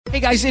Hey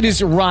guys, it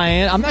is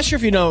Ryan. I'm not sure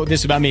if you know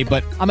this about me,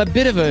 but I'm a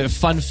bit of a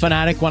fun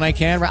fanatic when I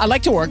can. I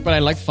like to work, but I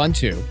like fun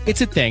too.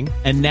 It's a thing.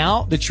 And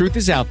now the truth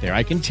is out there.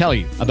 I can tell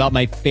you about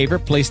my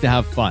favorite place to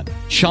have fun.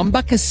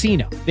 Chumba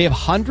Casino. They have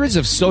hundreds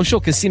of social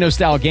casino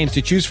style games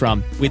to choose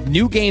from with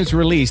new games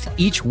released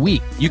each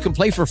week. You can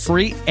play for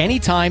free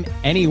anytime,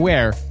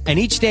 anywhere. And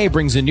each day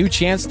brings a new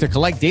chance to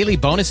collect daily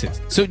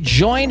bonuses. So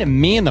join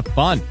me in the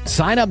fun.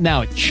 Sign up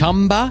now at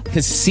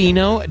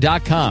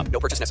ChumbaCasino.com. No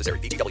purchase necessary.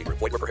 VGW.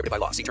 Void where prohibited by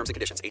law. See terms and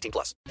conditions.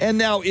 18+. And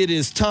now it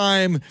is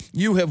time.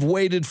 You have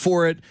waited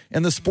for it,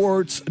 and the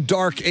sports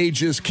dark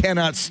ages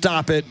cannot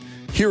stop it.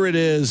 Here it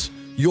is,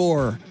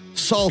 your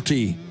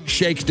salty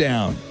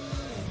shakedown.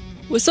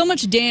 With so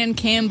much Dan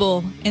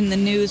Campbell in the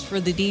news for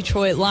the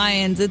Detroit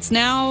Lions, it's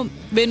now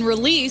been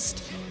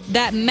released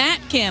that Matt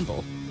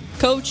Campbell,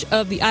 coach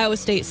of the Iowa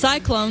State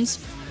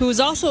Cyclones, who is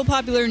also a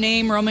popular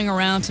name roaming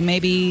around to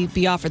maybe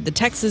be offered the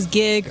Texas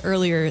gig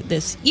earlier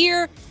this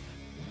year,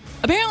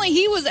 apparently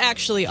he was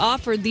actually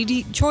offered the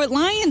Detroit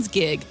Lions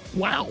gig.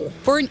 Wow.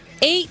 For an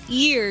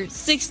 8-year,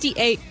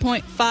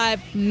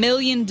 $68.5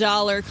 million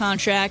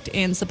contract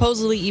and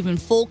supposedly even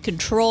full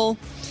control,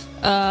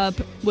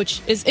 which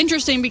is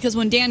interesting because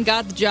when Dan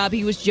got the job,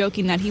 he was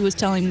joking that he was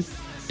telling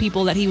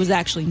people that he was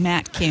actually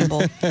Matt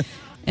Campbell.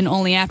 And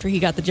only after he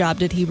got the job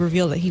did he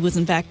reveal that he was,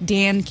 in fact,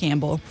 Dan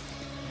Campbell.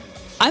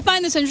 I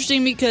find this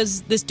interesting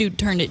because this dude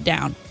turned it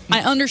down. I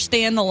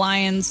understand the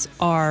Lions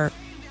are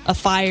a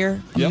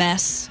fire, a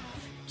mess.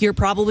 You're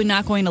probably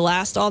not going to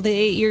last all the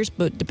 8 years,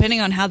 but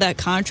depending on how that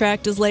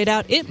contract is laid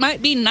out, it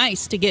might be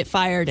nice to get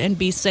fired and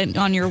be sent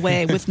on your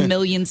way with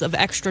millions of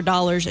extra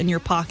dollars in your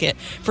pocket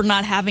for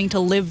not having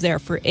to live there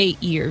for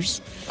 8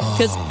 years.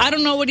 Because I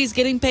don't know what he's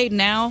getting paid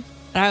now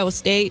at Iowa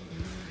State,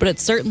 but it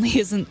certainly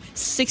isn't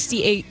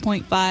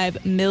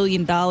 $68.5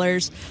 million.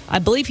 I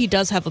believe he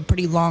does have a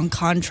pretty long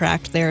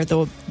contract there,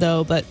 though.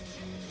 But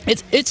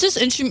it's just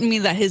interesting to me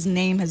that his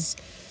name has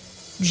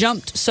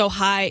jumped so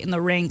high in the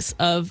ranks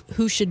of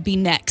who should be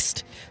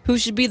next, who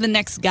should be the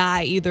next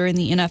guy either in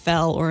the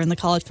NFL or in the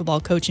college football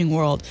coaching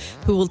world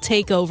who will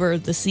take over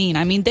the scene.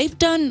 I mean, they've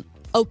done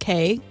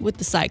okay with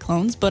the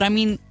Cyclones, but I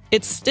mean,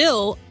 it's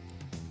still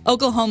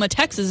Oklahoma,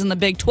 Texas in the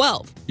Big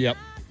 12. Yep.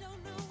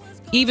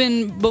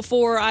 Even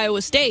before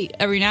Iowa State,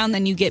 every now and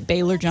then you get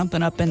Baylor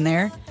jumping up in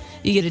there.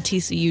 You get a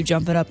TCU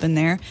jumping up in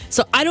there.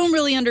 So I don't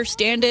really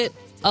understand it.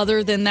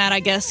 Other than that, I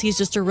guess he's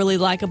just a really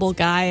likable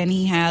guy, and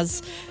he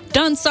has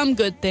done some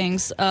good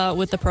things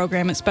with the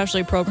program,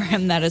 especially a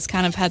program that has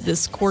kind of had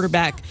this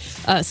quarterback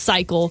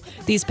cycle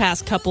these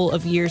past couple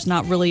of years,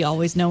 not really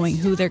always knowing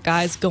who their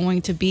guy's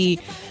going to be.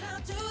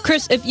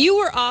 Chris, if you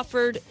were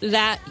offered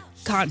that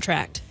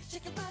contract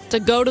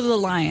to go to the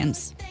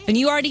Lions, and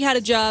you already had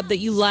a job that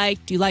you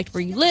liked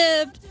where you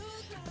lived,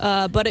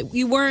 but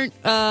you weren't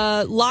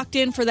locked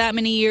in for that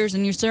many years,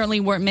 and you certainly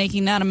weren't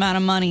making that amount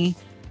of money,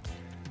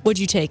 would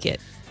you take it?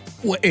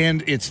 Well,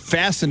 and it's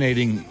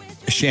fascinating,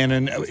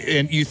 Shannon.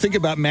 And you think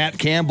about Matt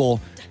Campbell,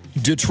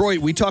 Detroit,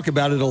 we talk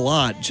about it a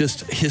lot,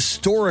 just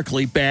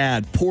historically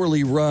bad,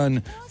 poorly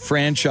run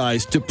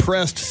franchise,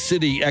 depressed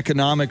city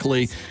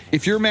economically.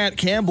 If you're Matt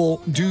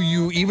Campbell, do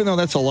you, even though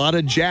that's a lot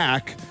of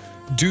jack,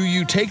 do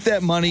you take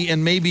that money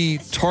and maybe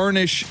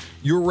tarnish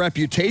your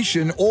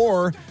reputation?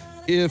 Or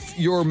if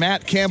you're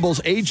Matt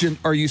Campbell's agent,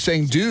 are you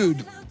saying,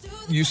 dude,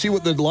 you see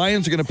what the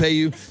Lions are going to pay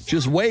you,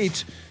 just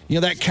wait. You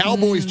know, that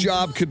Cowboys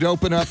job could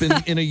open up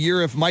in a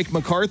year if Mike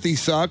McCarthy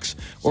sucks,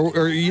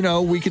 or you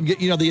know, we can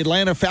get, you know, the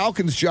Atlanta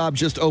Falcons job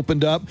just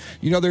opened up.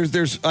 You know,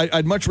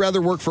 I'd much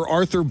rather work for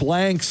Arthur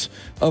Blanks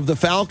of the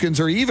Falcons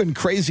or even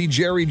crazy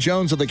Jerry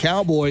Jones of the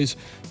Cowboys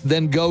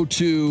than go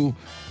to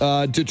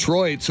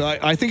Detroit. So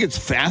I think it's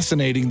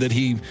fascinating that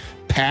he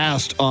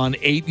passed on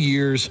 8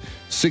 years,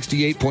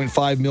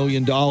 $68.5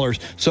 million.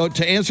 So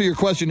to answer your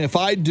question, if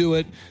I do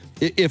it,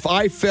 if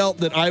I felt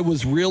that I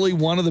was really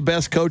one of the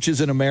best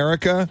coaches in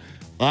America,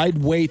 I'd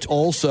wait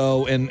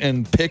also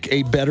and pick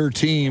a better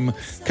team,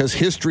 because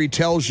history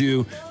tells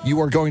you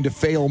are going to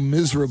fail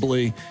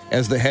miserably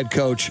as the head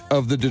coach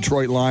of the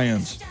Detroit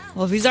Lions.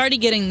 Well, if he's already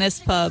getting this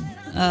pub,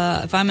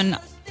 if I'm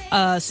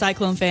a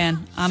Cyclone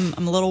fan, I'm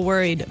a little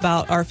worried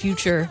about our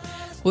future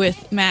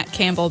with Matt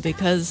Campbell,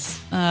 because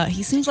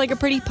he seems like a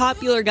pretty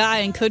popular guy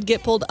and could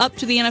get pulled up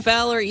to the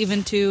NFL or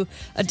even to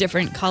a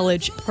different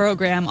college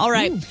program. All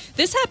right,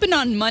 This happened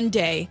on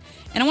Monday,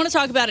 and I want to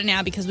talk about it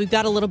now because we've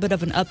got a little bit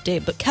of an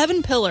update. But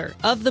Kevin Pillar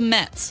of the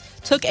Mets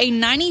took a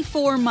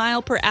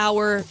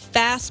 94-mile-per-hour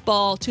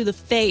fastball to the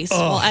face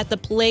while at the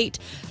plate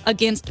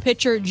against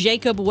pitcher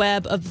Jacob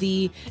Webb of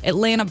the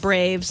Atlanta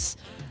Braves.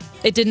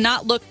 It did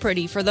not look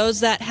pretty. For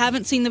those that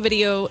haven't seen the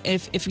video,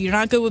 if you're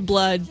not good with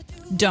blood,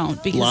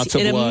 don't, because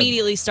it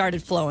immediately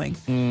started flowing.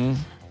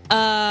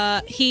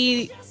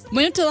 He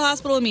went to the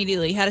hospital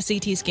immediately, had a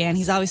CT scan.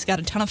 He's obviously got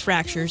a ton of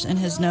fractures in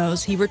his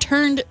nose. He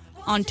returned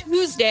on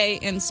Tuesday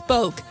and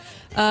spoke,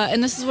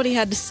 and this is what he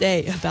had to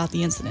say about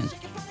the incident.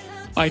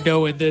 I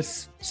know in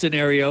this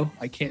scenario,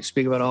 I can't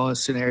speak about all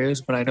his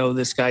scenarios, but I know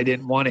this guy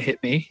didn't want to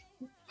hit me.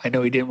 I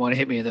know he didn't want to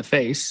hit me in the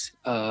face.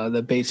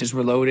 The bases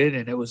were loaded,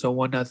 and it was a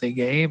 1-0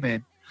 game,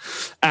 and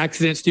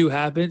accidents do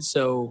happen.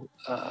 So,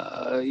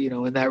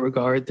 in that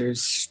regard,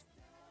 there's,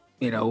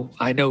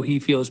 I know he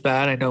feels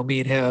bad. I know me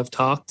and him have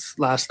talked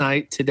last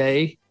night,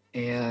 today,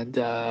 and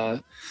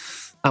I'm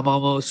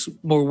almost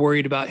more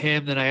worried about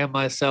him than I am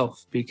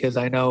myself, because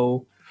I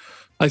know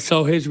I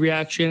saw his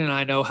reaction, and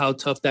I know how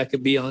tough that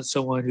could be on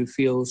someone who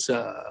feels,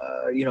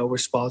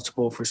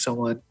 responsible for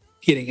someone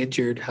getting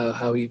injured,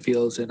 how he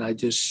feels. And I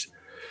just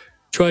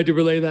tried to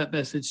relay that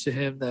message to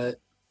him that,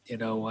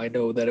 I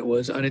know that it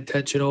was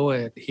unintentional,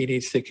 and he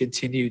needs to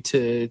continue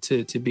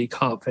to be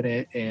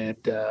confident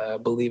and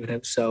believe in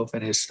himself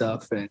and his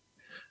stuff, and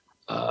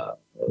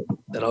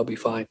that I'll be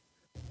fine.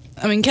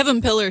 I mean,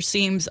 Kevin Pillar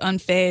seems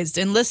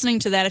unfazed. And listening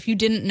to that, if you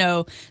didn't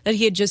know that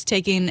he had just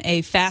taken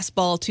a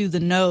fastball to the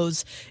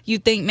nose,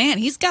 you'd think, man,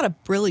 he's got a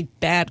really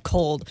bad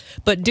cold.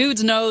 But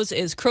dude's nose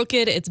is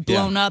crooked. It's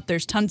blown up.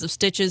 There's tons of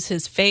stitches.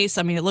 His face,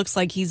 I mean, it looks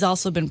like he's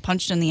also been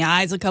punched in the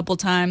eyes a couple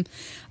times.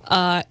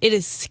 It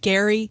is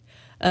scary.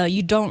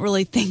 You don't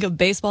really think of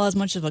baseball as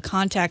much of a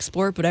contact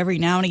sport, but every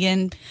now and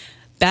again,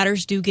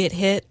 batters do get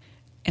hit.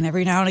 And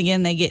every now and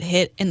again, they get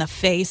hit in the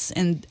face.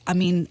 And, I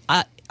mean,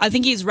 I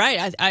think he's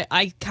right.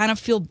 I kind of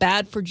feel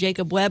bad for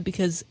Jacob Webb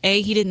because,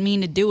 A, he didn't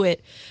mean to do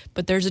it,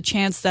 but there's a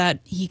chance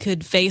that he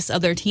could face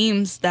other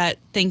teams that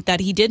think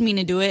that he did mean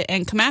to do it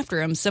and come after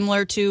him,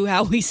 similar to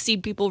how we see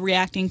people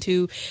reacting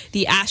to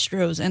the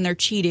Astros and their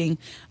cheating.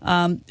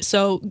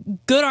 So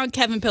good on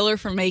Kevin Pillar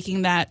for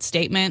making that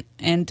statement,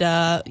 and,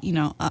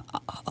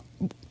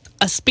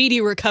 a speedy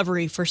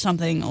recovery for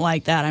something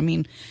like that. I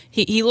mean,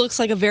 he looks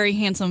like a very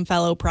handsome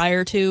fellow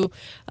prior to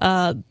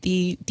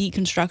the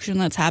deconstruction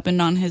that's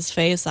happened on his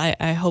face.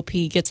 I hope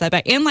he gets that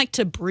back. And like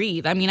to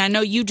breathe. I mean, I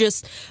know you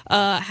just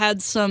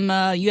had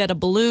you had a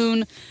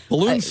balloon.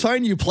 Balloon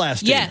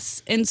sinuplasty.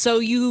 Yes. And so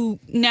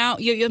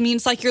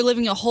it's like you're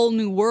living a whole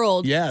new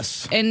world.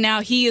 Yes. And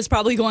now he is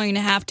probably going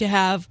to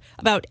have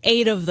about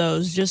 8 of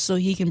those just so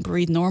he can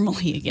breathe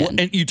normally again. Well,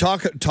 and you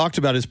talked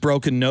about his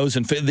broken nose,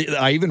 and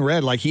I even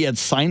read like he had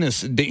sinus.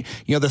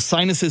 The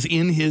sinuses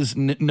in his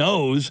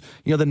nose,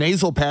 the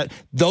nasal pad,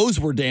 those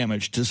were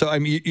damaged. So, I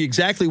mean,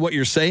 exactly what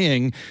you're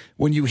saying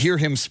when you hear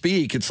him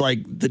speak, it's like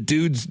the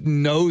dude's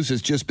nose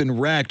has just been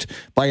wrecked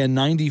by a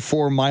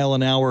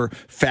 94-mile-an-hour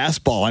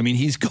fastball. I mean,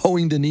 he's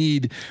going to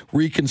need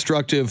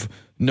reconstructive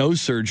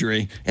nose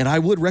surgery, and I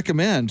would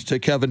recommend to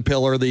Kevin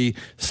Pillar the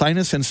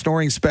sinus and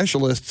snoring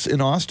specialists in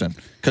Austin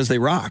because they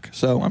rock.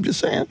 So I'm just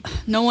saying.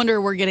 No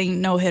wonder we're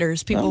getting no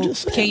hitters. People,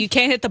 you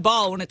can't hit the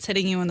ball when it's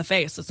hitting you in the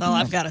face. That's all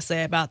I've got to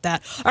say about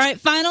that. All right,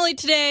 finally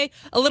today,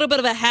 a little bit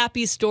of a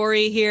happy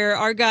story here.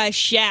 Our guy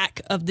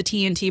Shaq of the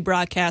TNT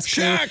broadcast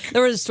crew.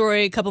 There was a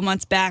story a couple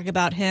months back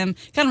about him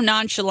kind of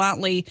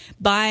nonchalantly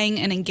buying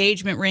an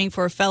engagement ring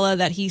for a fella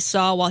that he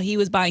saw while he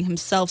was buying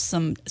himself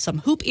some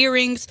hoop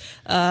earrings.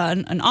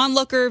 An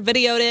onlooker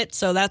videoed it,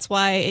 so that's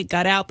why it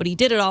got out, but he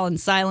did it all in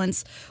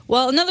silence.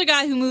 Well, another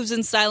guy who moves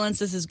in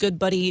silence is his good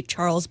buddy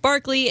Charles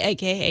Barkley,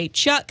 a.k.a.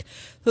 Chuck,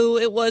 who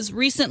it was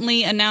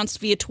recently announced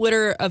via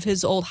Twitter of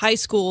his old high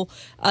school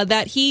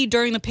that he,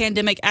 during the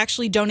pandemic,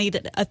 actually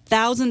donated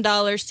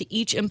 $1,000 to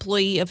each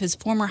employee of his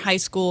former high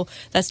school.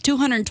 That's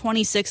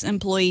 226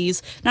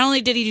 employees. Not only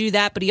did he do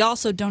that, but he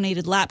also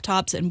donated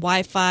laptops and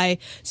Wi-Fi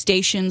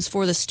stations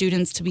for the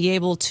students to be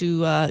able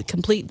to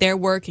complete their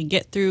work and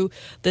get through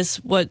this,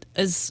 what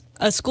is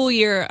a school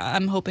year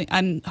I'm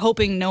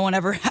hoping no one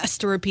ever has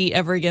to repeat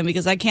ever again,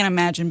 because I can't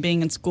imagine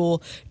being in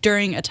school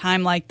during a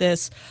time like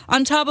this.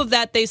 On top of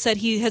that, they said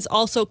he has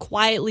also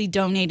quietly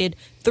donated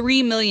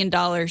 $3 million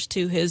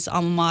to his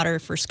alma mater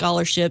for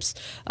scholarships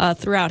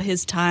throughout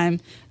his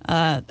time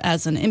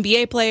as an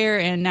NBA player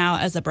and now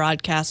as a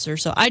broadcaster.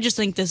 So I just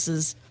think this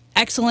is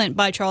excellent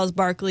by Charles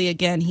Barkley.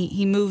 Again,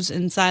 he moves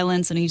in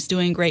silence and he's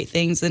doing great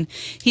things, and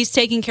he's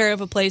taking care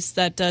of a place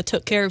that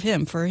took care of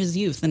him for his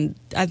youth, and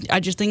I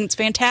just think it's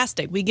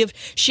fantastic. We give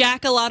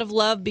Shaq a lot of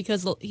love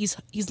because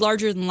he's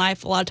larger than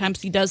life. A lot of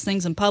times he does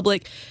things in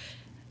public.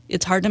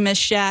 It's hard to miss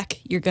Shaq.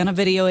 You're going to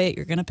video it.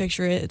 You're going to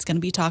picture it. It's going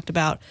to be talked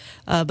about.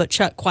 But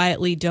Chuck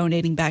quietly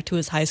donating back to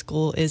his high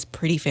school is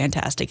pretty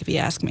fantastic, if you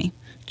ask me.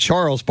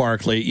 Charles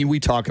Barkley, we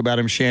talk about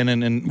him,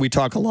 Shannon, and we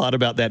talk a lot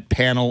about that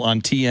panel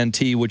on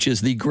TNT, which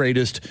is the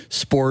greatest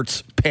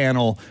sports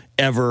panel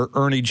ever.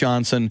 Ernie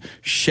Johnson,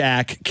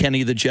 Shaq,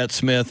 Kenny the Jet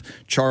Smith,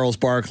 Charles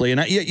Barkley.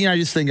 And I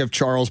just think of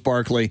Charles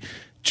Barkley,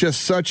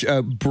 just such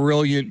a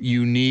brilliant,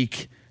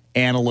 unique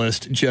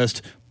analyst,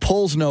 just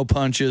pulls no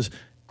punches.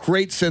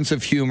 Great sense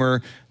of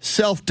humor,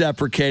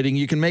 self-deprecating.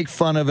 You can make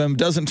fun of him,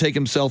 doesn't take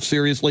himself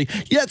seriously,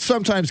 yet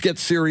sometimes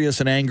gets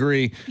serious and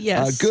angry.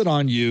 Yes. Good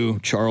on you,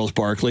 Charles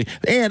Barkley.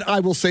 And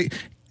I will say,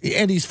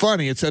 and he's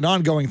funny. It's an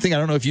ongoing thing. I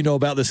don't know if you know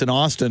about this in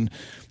Austin,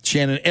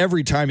 Shannon.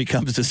 Every time he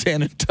comes to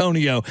San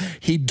Antonio,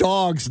 he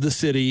dogs the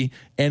city,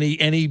 and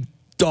he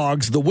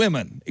dogs the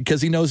women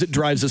because he knows it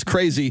drives us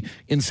crazy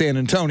in San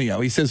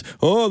Antonio. He says,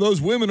 "Oh,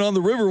 those women on the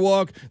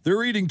Riverwalk,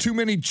 they're eating too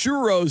many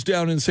churros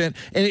down in San."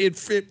 And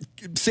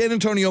San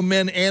Antonio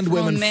men and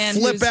women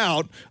flip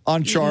out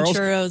on Charles.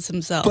 Churros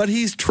himself, but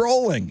he's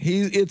trolling.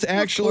 It's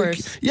actually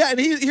and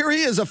here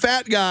he is, a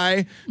fat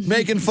guy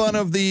making fun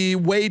of the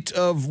weight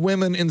of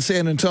women in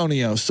San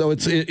Antonio. So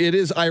it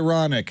is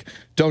ironic,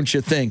 don't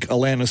you think,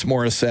 Alanis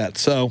Morissette?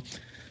 So,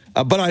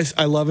 but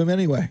I love him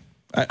anyway.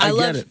 I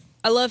get it.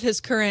 I love his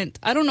current.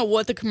 I don't know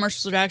what the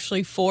commercials are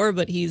actually for,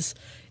 but he's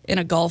in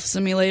a golf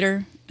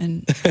simulator,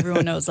 and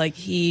everyone knows like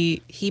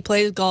he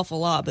plays golf a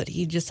lot, but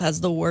he just has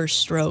the worst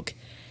stroke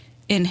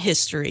in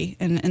history.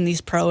 And in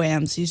these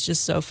pro-ams, he's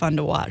just so fun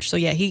to watch. So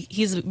yeah,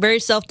 he's a very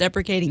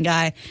self-deprecating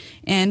guy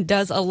and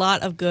does a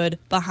lot of good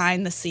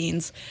behind the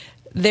scenes.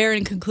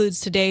 Therein concludes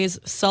today's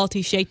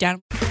Salty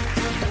Shakedown.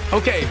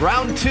 Okay,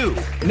 round 2.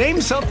 Name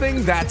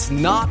something that's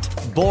not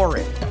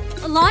boring.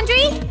 A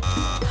laundry?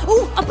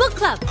 Ooh, a book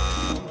club.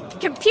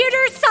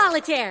 Computer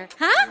solitaire,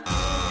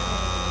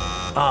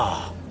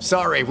 huh?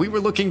 Sorry, we were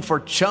looking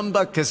for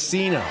Chumba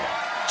Casino.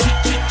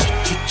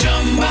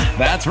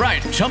 That's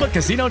right.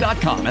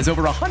 ChumbaCasino.com has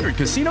over 100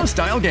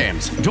 casino-style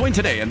games. Join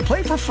today and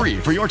play for free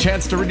for your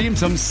chance to redeem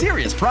some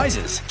serious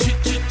prizes.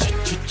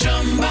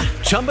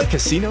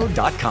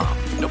 ChumbaCasino.com.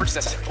 No purchase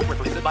necessary. Void where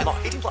prohibited by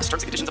law. 18+ terms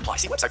and conditions apply.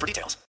 See website for details.